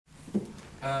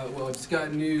Well, I just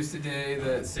got news today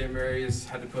that St. Mary's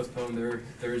had to postpone their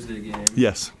Thursday game.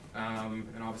 Yes. And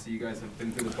obviously you guys have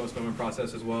been through the postponement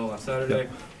process as well last Saturday.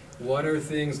 Yep. What are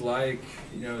things like,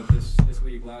 this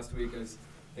week, last week, as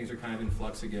things are kind of in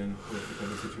flux again with the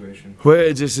COVID situation? Well,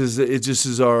 it just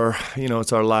is our,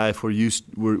 it's our life.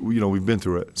 We've been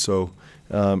through it. So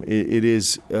it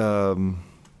is,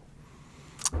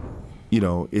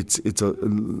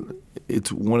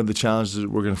 it's one of the challenges that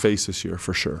we're going to face this year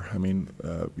for sure. I mean,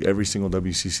 every single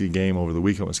WCC game over the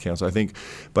weekend was canceled. I think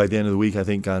by the end of the week,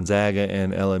 Gonzaga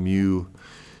and LMU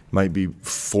might be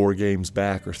 4 games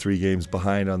back or 3 games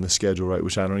behind on the schedule, right?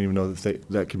 Which I don't even know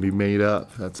that can be made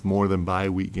up. That's more than bye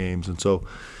week games, and so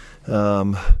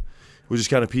we just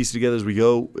kind of piece it together as we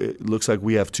go. It looks like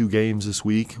we have 2 games this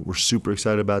week. We're super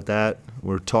excited about that.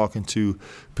 We're talking to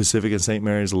Pacific and St.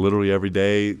 Mary's literally every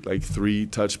day, like 3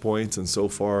 touch points, and so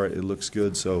far it looks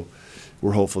good. So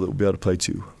we're hopeful that we'll be able to play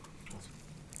 2.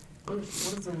 What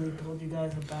has the league told you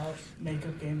guys about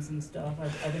makeup games and stuff? I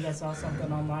think I saw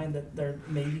something online that they're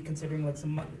maybe considering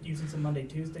using some Monday,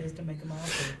 Tuesdays to make them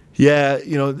off. Yeah,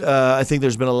 I think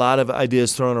there's been a lot of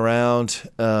ideas thrown around.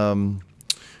 I'm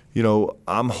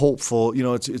hopeful.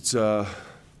 We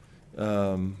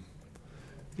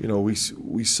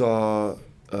saw.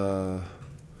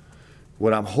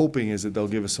 What I'm hoping is that they'll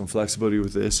give us some flexibility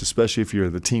with this, especially if you're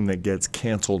the team that gets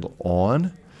canceled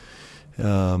on.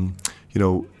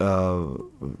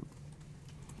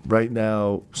 Right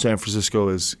now, San Francisco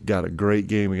has got a great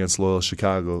game against Loyola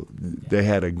Chicago. They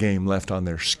had a game left on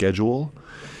their schedule,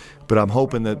 but I'm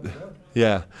hoping that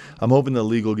the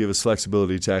league will give us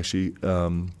flexibility to actually,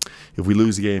 if we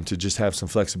lose the game, to just have some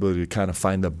flexibility to kind of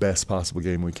find the best possible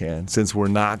game we can. Since we're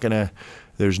not going to,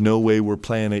 there's no way we're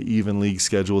playing an even league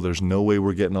schedule. There's no way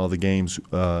we're getting all the games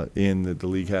in that the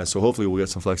league has. So hopefully we'll get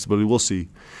some flexibility. We'll see.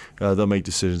 They'll make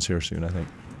decisions here soon, I think.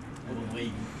 Will the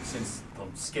league, since the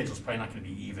schedule's probably not going to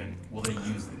be even, will they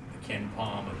use the Ken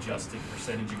Palm adjusted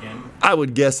percentage again? I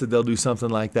would guess that they'll do something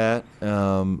like that.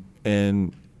 I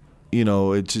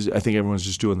think everyone's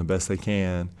just doing the best they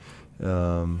can.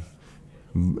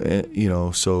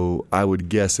 So I would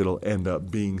guess it'll end up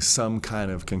being some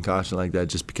kind of concoction like that,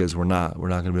 just because we're not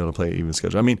going to be able to play an even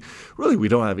schedule. I mean, really, we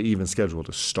don't have an even schedule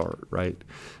to start, right?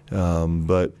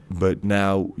 But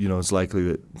now, it's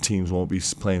likely that teams won't be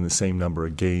playing the same number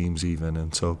of games even,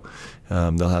 and so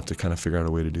they'll have to kind of figure out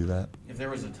a way to do that. If there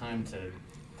was a time to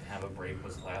have a break,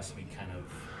 was last week kind of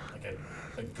like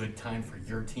a good time for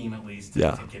your team at least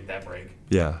to get that break?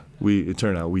 Yeah, it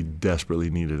turned out we desperately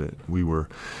needed it. We were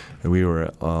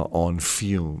on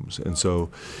fumes, and so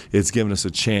it's given us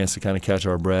a chance to kind of catch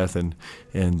our breath and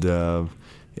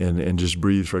just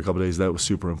breathe for a couple of days. That was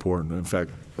super important. In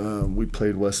fact, we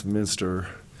played Westminster,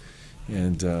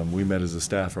 and we met as a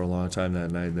staff for a long time that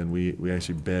night. And then we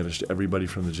actually banished everybody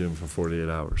from the gym for 48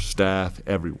 hours, staff,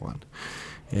 everyone.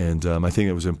 And I think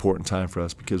it was an important time for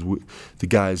us because the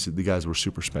guys were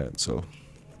super spent. So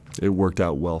it worked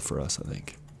out well for us, I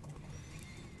think.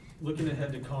 Looking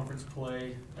ahead to conference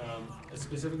play,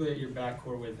 specifically at your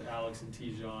backcourt with Alex and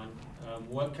T-John,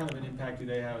 what kind of an impact do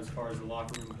they have as far as the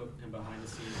locker room and behind the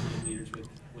scenes leaders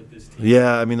with this team?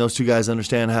 Yeah, I mean, those 2 guys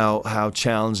understand how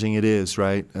challenging it is,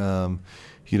 right? Because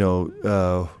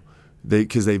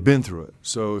they've been through it.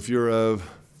 So if you're a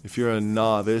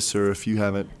novice, or if you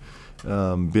haven't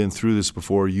been through this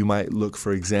before, you might look,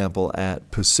 for example, at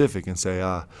Pacific and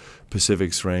say,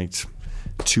 Pacific's ranked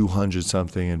 200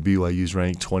 something and BYU's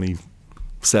ranked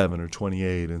 27 or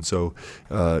 28, and so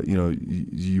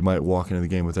you might walk into the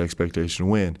game with the expectation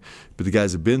to win. But the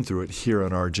guys have been through it here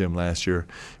on our gym last year,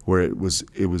 where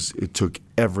it took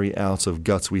every ounce of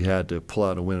guts we had to pull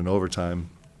out a win in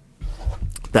overtime.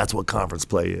 That's what conference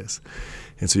play is.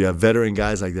 And so you have veteran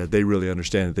guys like that. They really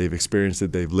understand it. They've experienced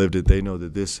it. They've lived it. They know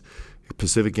that this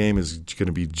Pacific game is going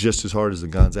to be just as hard as the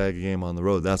Gonzaga game on the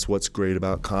road. That's what's great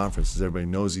about conference, is everybody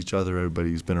knows each other.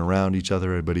 Everybody's been around each other.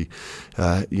 Everybody,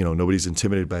 nobody's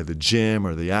intimidated by the gym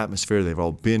or the atmosphere. They've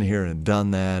all been here and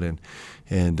done that.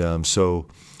 So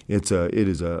it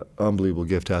is an unbelievable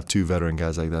gift to have 2 veteran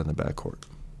guys like that in the backcourt.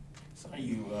 So are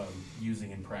you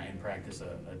using in practice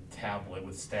a tablet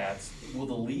with stats? Will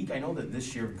the league, I know that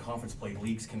this year in conference play,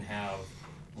 leagues can have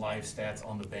live stats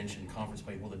on the bench in conference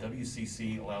play. Will the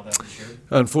WCC allow that this year?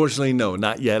 Unfortunately, no,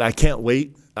 not yet. I can't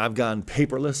wait. I've gone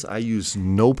paperless. I use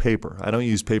no paper. I don't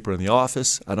use paper in the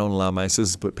office. I don't allow my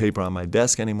assistants to put paper on my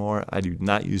desk anymore. I do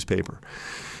not use paper.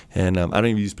 And I don't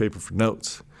even use paper for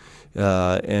notes.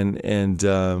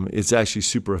 It's actually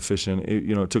super efficient.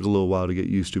 It took a little while to get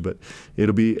used to, but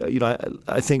it'll be.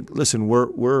 I think. Listen,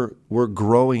 we're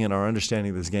growing in our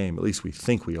understanding of this game. At least we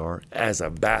think we are, as a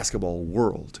basketball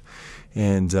world,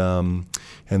 and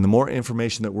And the more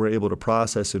information that we're able to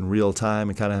process in real time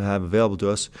and kind of have available to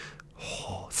us,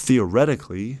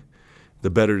 theoretically, the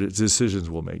better decisions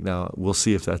we'll make. Now, we'll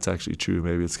see if that's actually true.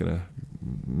 Maybe it's going to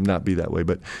not be that way.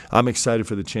 But I'm excited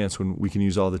for the chance when we can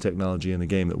use all the technology in the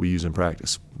game that we use in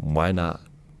practice. Why not?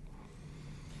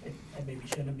 I maybe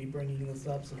shouldn't be bringing this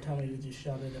up, so tell me to just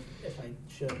shut it if I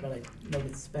should. But I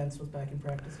noticed Spence was back in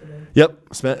practice today.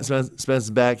 Yep, Spence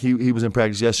is back. He was in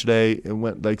practice yesterday and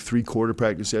went like 3/4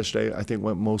 practice yesterday. I think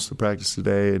went most of the practice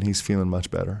today, and he's feeling much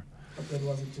better. How good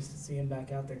was it just to see him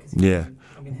back out there? Cause Yeah.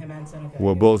 I mean, him and Seneca.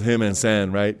 Well, both him and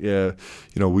San, right? Yeah.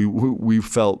 We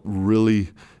felt really,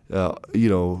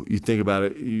 you think about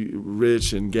it,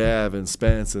 Rich and Gav and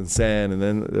Spence and San, and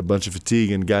then a bunch of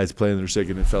fatigue and guys playing their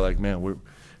second. It felt like, man, we're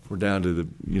down to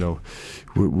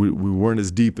we weren't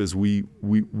as deep as we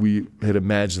had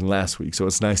imagined last week. So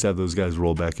it's nice to have those guys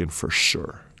roll back in for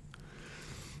sure.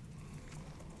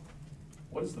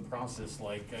 What is the process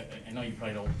like? I know you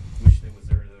probably don't wish there was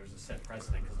a set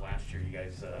precedent because last year you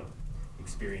guys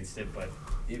experienced it, but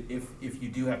if you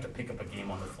do have to pick up a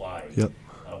game on the fly, Yep.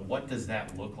 What does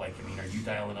that look like? I mean, are you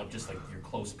dialing up just like your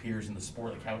close peers in the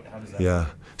sport? Like how does that Yeah.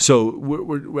 work? So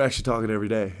we're actually talking every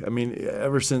day. I mean,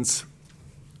 ever since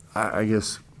I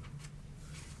guess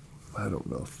I don't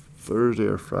know, Thursday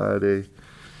or Friday.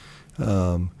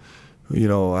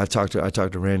 I talked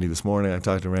to Randy this morning. I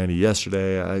talked to Randy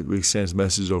yesterday. We exchanged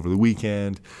messages over the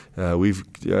weekend. We've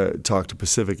talked to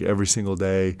Pacific every single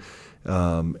day.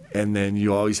 And then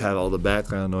you always have all the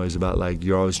background noise about like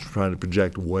you're always trying to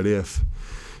project what if.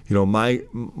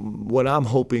 What I'm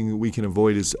hoping we can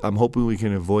avoid is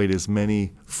as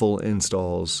many full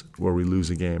installs where we lose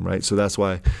a game, right? So that's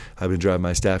why I've been driving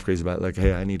my staff crazy about like,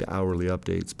 hey, I need hourly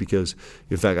updates because,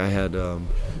 in fact, I had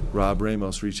Rob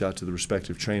Ramos reach out to the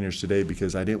respective trainers today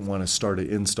because I didn't want to start an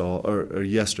install or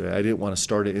yesterday. I didn't want to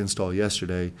start an install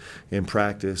yesterday in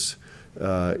practice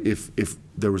if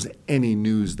there was any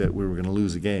news that we were going to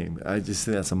lose a game. I just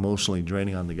think that's emotionally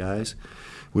draining on the guys.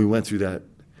 We went through that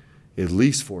at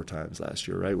least 4 times last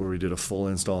year, right, where we did a full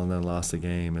install and then lost the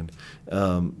game. And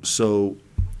so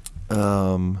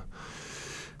I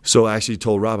actually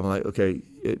told Rob, I'm like, okay,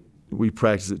 we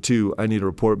practiced at 2. I need a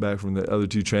report back from the other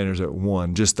 2 trainers at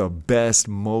 1, just the best,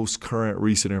 most current,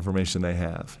 recent information they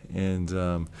have. And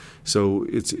so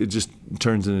it just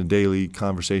turns into daily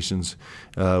conversations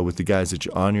with the guys that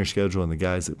are on your schedule and the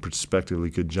guys that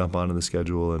prospectively could jump onto the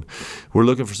schedule. And we're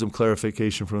looking for some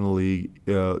clarification from the league.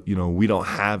 We don't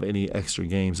have any extra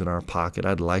games in our pocket.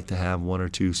 I'd like to have 1 or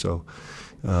 2. So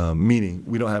meaning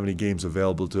we don't have any games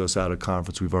available to us out of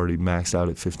conference. We've already maxed out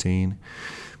at 15.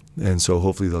 And so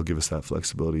hopefully they'll give us that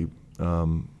flexibility.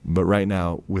 But right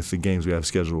now, with the games we have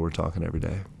scheduled, we're talking every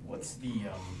day. What's the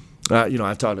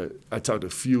I've talked to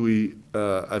Fuey.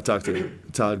 I've talked to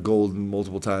Todd Golden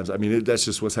multiple times. I mean, that's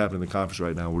just what's happening in the conference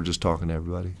right now. We're just talking to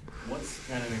everybody. What's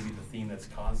kind of maybe the theme that's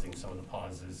causing some of the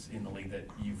pauses in the league that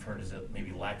you've heard? Is it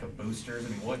maybe lack of boosters? I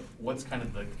mean, what's kind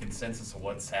of the consensus of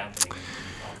what's happening in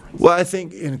the conference? Well, I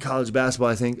think in college basketball,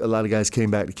 I think a lot of guys came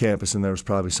back to campus, and there was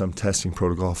probably some testing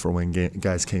protocol for when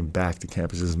guys came back to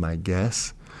campus, is my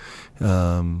guess.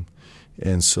 And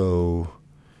so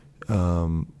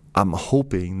I'm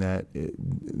hoping that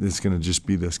it's going to just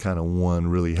be this kind of one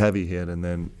really heavy hit, and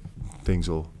then things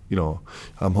will,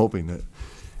 I'm hoping that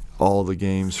all the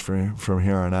games from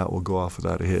here on out will go off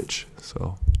without a hitch.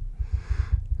 So,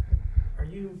 are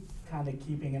you kind of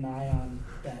keeping an eye on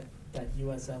that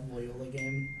USF Loyola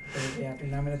game Thursday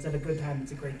afternoon? I mean, it's at a good time.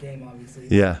 It's a great game, obviously.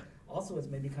 Yeah. Also, it's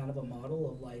maybe kind of a model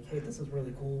of like, hey, this is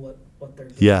really cool what they're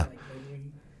doing. Yeah. Like, maybe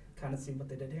we kind of see what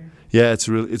they did here. Yeah, it's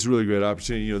a really great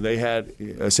opportunity. They had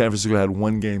San Francisco had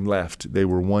 1 game left. They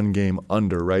were 1 game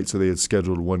under, right? So they had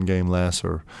scheduled 1 game less,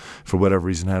 or for whatever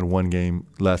reason had 1 game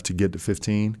left to get to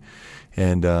 15.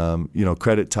 And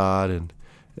credit Todd and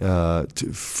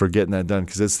for getting that done,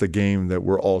 because it's the game that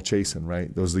we're all chasing,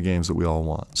 right? Those are the games that we all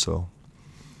want. So,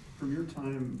 from your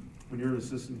time when you're an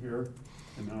assistant here,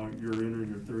 and now you're entering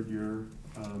your 3rd year,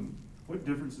 what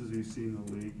differences have you seen in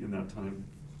the league in that time?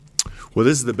 Well,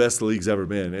 this is the best the league's ever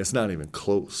been. It's not even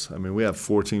close. I mean, we have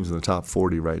 4 teams in the top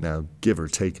 40 right now, give or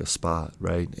take a spot,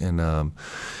 right? And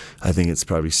I think it's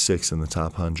probably 6 in the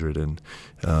top 100. And,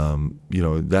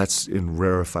 that's in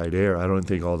rarefied air. I don't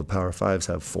think all the Power 5s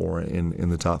have 4 in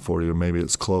the top 40, or maybe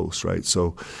it's close, right?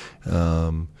 So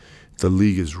the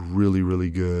league is really, really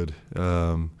good.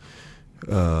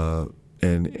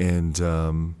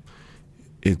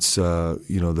 It's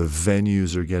the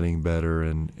venues are getting better,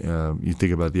 and you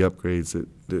think about the upgrades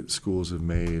that schools have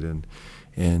made,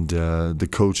 the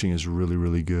coaching is really,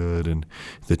 really good, and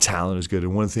the talent is good.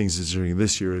 And one of the things that's interesting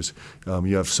this year is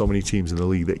you have so many teams in the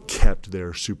league that kept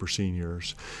their super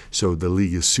seniors, so the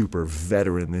league is super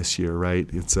veteran this year, right?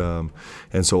 It's and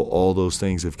so all those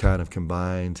things have kind of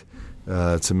combined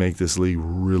to make this league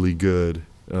really good.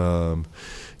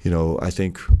 I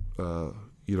think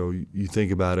you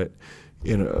think about it.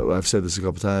 I've said this a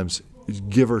couple times.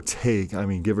 Give or take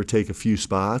a few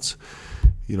spots.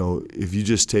 If you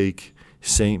just take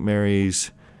St.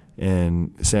 Mary's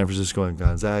and San Francisco and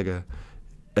Gonzaga,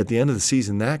 at the end of the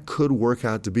season, that could work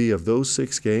out to be, of those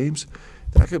 6 games,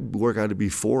 that could work out to be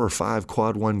 4 or 5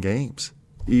 quad 1 games,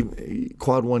 even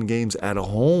quad 1 games at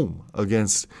home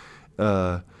against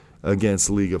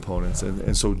league opponents.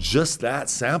 And so just that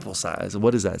sample size,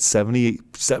 what is that, 70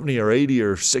 or 80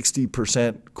 or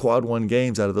 60% quad 1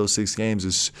 games out of those 6 games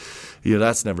is,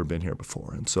 that's never been here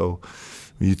before. And so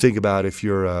when you think about if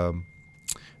you're out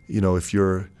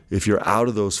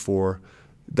of those 4,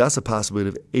 that's a possibility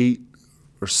of 8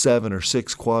 or 7 or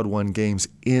 6 quad 1 games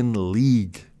in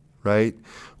league, right?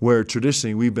 Where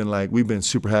traditionally we've been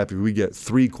super happy we get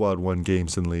 3 quad 1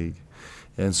 games in league.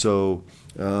 And so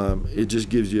it just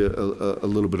gives you a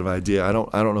little bit of idea. I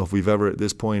don't know if we've ever at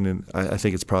this point, and I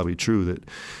think it's probably true, that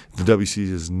the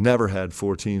WCC has never had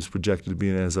 4 teams projected to be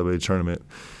in an NCAA tournament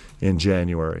in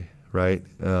January, right?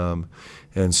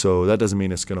 And so that doesn't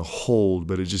mean it's going to hold,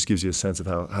 but it just gives you a sense of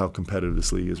how competitive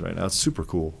this league is right now. It's super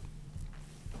cool.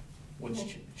 What's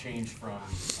changed from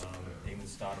Damon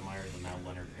Stoudemire to now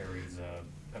Leonard Perry's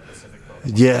Pacific Pro?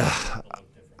 Yeah,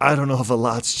 I don't know if a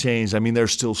lot's changed. I mean, they're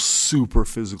still super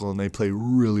physical, and they play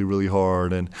really, really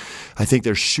hard. And I think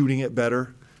they're shooting it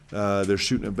better. They're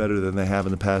shooting it better than they have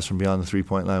in the past from beyond the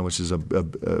three-point line, which is a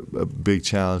big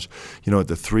challenge. At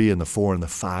the 3 and the 4 and the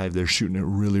 5, they're shooting it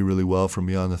really, really well from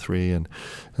beyond the 3. And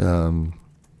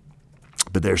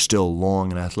but they're still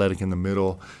long and athletic in the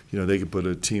middle. They could put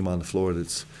a team on the floor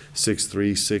that's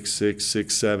 6'3", 6'6",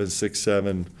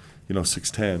 6'7", 6'7",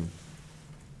 6'10",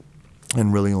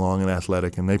 and really long and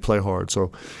athletic, and they play hard.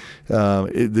 So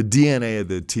the DNA of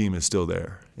the team is still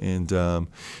there. And,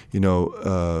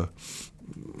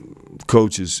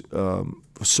 Coach is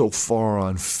so far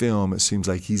on film, it seems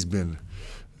like he's been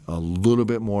a little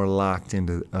bit more locked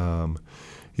into,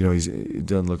 it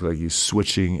doesn't look like he's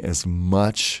switching as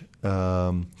much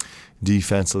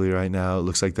defensively right now. It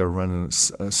looks like they're running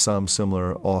some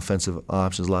similar offensive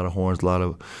options, a lot of horns, a lot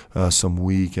of some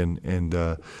weak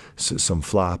and some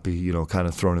floppy, kind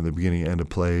of thrown in the beginning and end of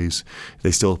plays.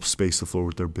 They still space the floor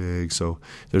with their big, so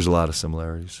there's a lot of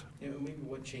similarities. Maybe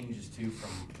what changes too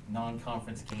from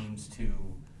non-conference games to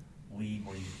league,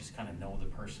 where you just kind of know the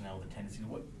personnel, the tendencies.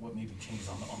 What maybe changes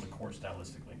on the court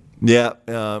stylistically? Yeah,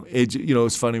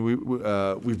 it's funny.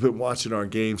 We've been watching our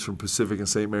games from Pacific and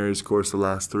St. Mary's, of course, the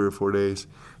last 3 or 4 days,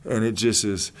 and it just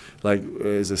is like,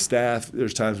 as a staff,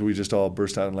 there's times where we just all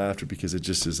burst out in laughter because it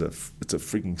just is it's a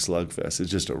freaking slugfest.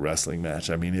 It's just a wrestling match.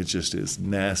 I mean, it just is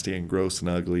nasty and gross and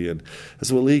ugly, and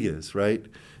that's what league is, right?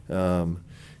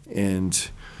 And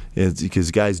it's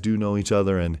because guys do know each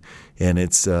other, and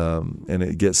it's and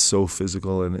it gets so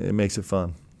physical, and it makes it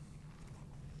fun.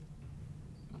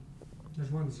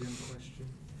 There's one Zoom question.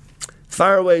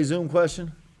 Fire away, Zoom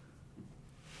question.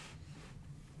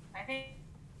 I think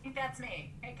that's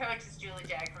me. Hey, Coach, it's Julie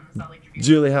Jag from the Salt Lake Tribune.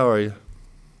 Julie, how are you?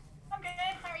 I'm good.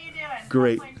 How are you doing?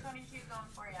 Great. How's 2022 going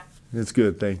for you? It's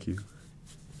good, thank you.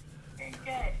 Very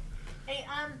good. Hey,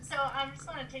 so I just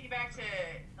want to take you back to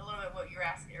a little bit what you were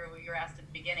asked at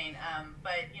the beginning.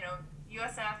 But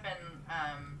USF and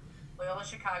Loyola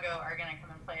Chicago are going to come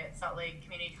and play at Salt Lake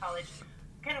Community College.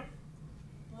 Kind of,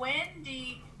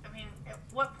 at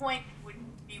what point would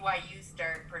BYU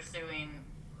start pursuing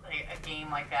a game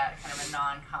like that, kind of a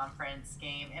non-conference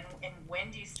game, and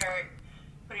when do you start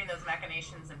putting those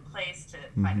machinations in place to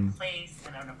find a place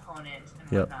and an opponent and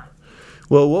whatnot?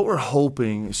 Well, what we're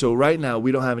hoping, so right now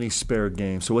we don't have any spare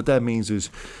games. So what that means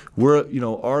is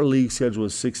our league schedule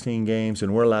is 16 games,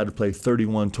 and we're allowed to play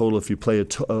 31 total if you play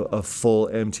a full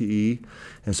MTE.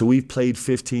 And so we've played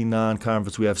 15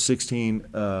 non-conference. We have 16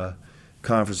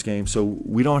 conference games, so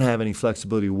we don't have any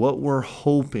flexibility. What we're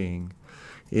hoping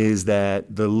is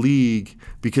that the league,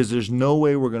 because there's no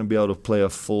way we're going to be able to play a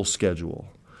full schedule.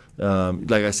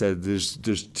 Like I said, there's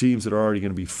teams that are already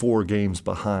going to be 4 games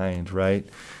behind, right?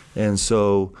 And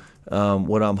so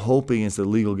what I'm hoping is the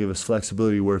league will give us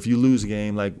flexibility where if you lose a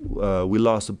game, like we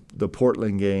lost the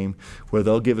Portland game, where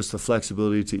they'll give us the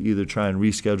flexibility to either try and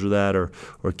reschedule that or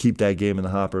keep that game in the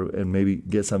hopper and maybe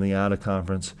get something out of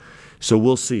conference. So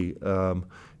we'll see.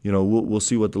 we'll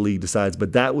see what the league decides.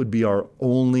 But that would be our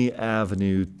only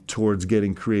avenue towards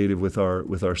getting creative with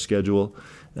our schedule.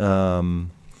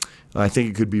 I think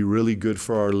it could be really good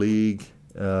for our league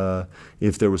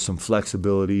if there was some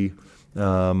flexibility.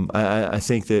 I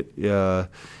think that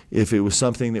if it was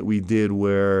something that we did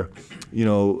where,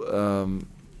 the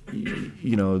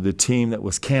team that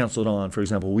was canceled on, for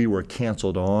example, we were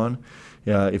canceled on,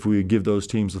 if we would give those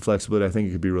teams the flexibility, I think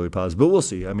it could be really positive. But we'll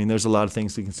see. I mean, there's a lot of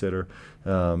things to consider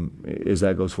as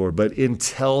that goes forward. But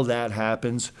until that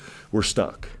happens, we're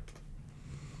stuck.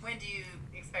 When do you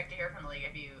expect to hear from the league?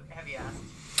 Have you asked?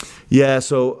 Yeah,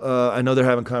 so I know they're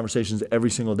having conversations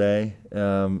every single day.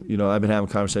 I've been having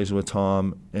conversations with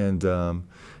Tom, and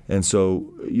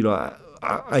so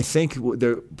I think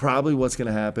probably what's going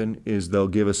to happen is they'll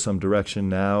give us some direction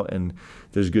now, and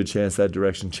there's a good chance that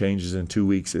direction changes in 2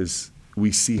 weeks as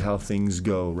we see how things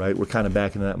go. Right, we're kind of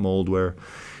back in that mold where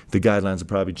the guidelines will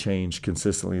probably change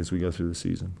consistently as we go through the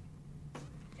season.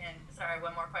 And sorry,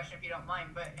 one more question if you don't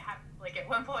mind, but at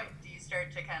one point do you start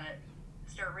to kind of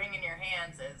wringing your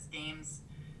hands as games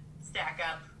stack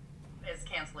up, as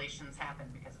cancellations happen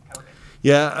because of COVID?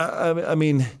 Yeah, I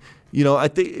mean, I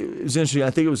think it was interesting. I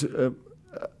think it was,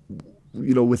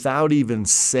 without even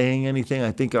saying anything,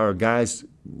 I think our guys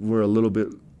were a little bit.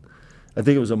 I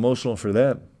think it was emotional for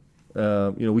them.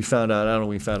 We found out. I don't know.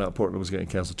 We found out Portland was getting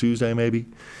canceled Tuesday, maybe,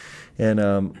 and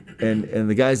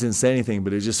the guys didn't say anything,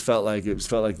 but it just felt like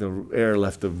the air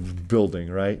left the building,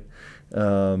 right?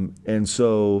 And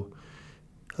so.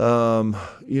 We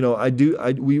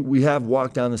have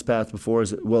walked down this path before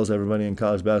as well as everybody in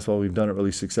college basketball. We've done it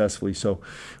really successfully, so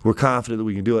we're confident that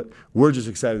we can do it. We're just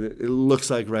excited that it looks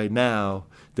like right now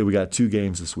that we got 2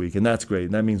 games this week, and that's great.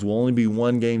 And that means we'll only be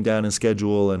 1 game down in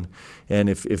schedule, and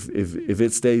if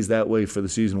it stays that way for the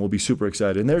season, we'll be super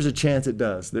excited. And there's a chance it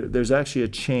does. There's actually a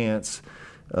chance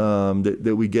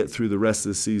that we get through the rest of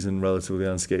the season relatively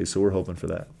unscathed, so we're hoping for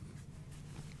that.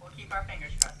 We'll keep our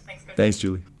fingers crossed. Thanks, Coach. Thanks,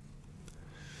 Julie.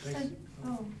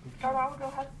 Carl, go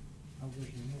ahead.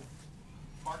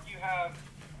 Mark, you have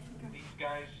these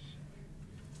guys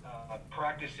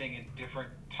practicing in different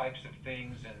types of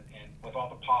things and with all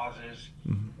the pauses.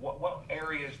 Mm-hmm. What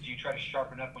areas do you try to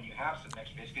sharpen up when you have some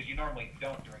extra days? Because you normally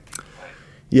don't during these plays.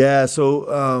 Yeah,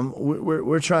 so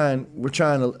we're trying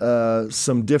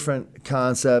some different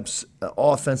concepts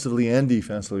offensively and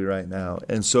defensively right now,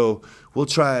 and so we'll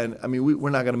try and we're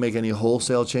not going to make any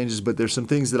wholesale changes, but there's some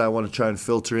things that I want to try and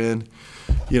filter in,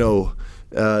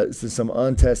 some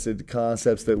untested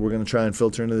concepts that we're going to try and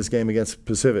filter into this game against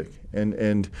Pacific,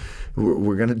 and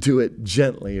we're going to do it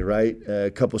gently, right?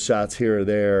 A couple shots here or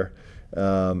there.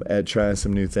 At trying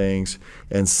some new things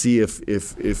and see if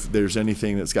there's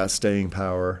anything that's got staying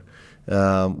power.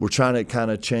 We're trying to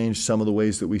kind of change some of the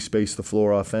ways that we space the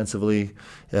floor offensively,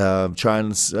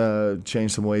 trying to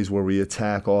change some ways where we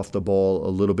attack off the ball a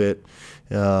little bit.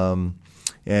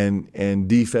 And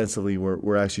defensively,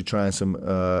 we're actually trying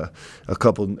a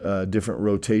couple different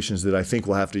rotations that I think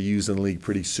we'll have to use in the league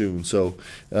pretty soon. So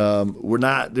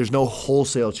there's no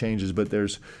wholesale changes, but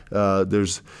there's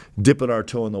dipping our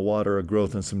toe in the water of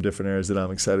growth in some different areas that I'm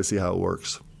excited to see how it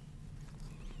works.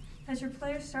 As your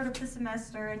players start up the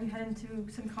semester and you head into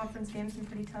some conference games, some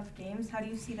pretty tough games, how do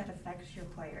you see that affects your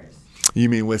players? You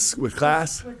mean with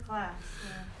class? With class,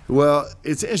 yeah. Well,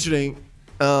 it's interesting.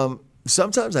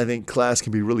 Sometimes I think class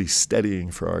can be really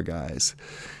steadying for our guys.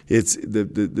 It's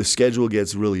the schedule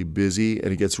gets really busy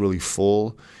and it gets really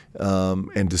full,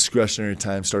 and discretionary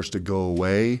time starts to go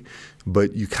away.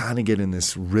 But you kind of get in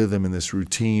this rhythm and this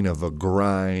routine of a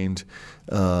grind,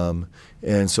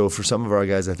 and so for some of our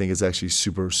guys, I think it's actually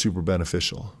super super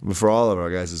beneficial. For all of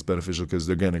our guys, it's beneficial because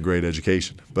they're getting a great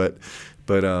education. But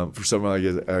for some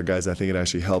of our guys, I think it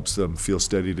actually helps them feel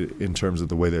steady in terms of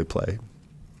the way they play.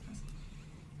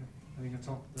 I think that's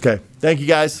all. Okay, thank you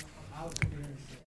guys.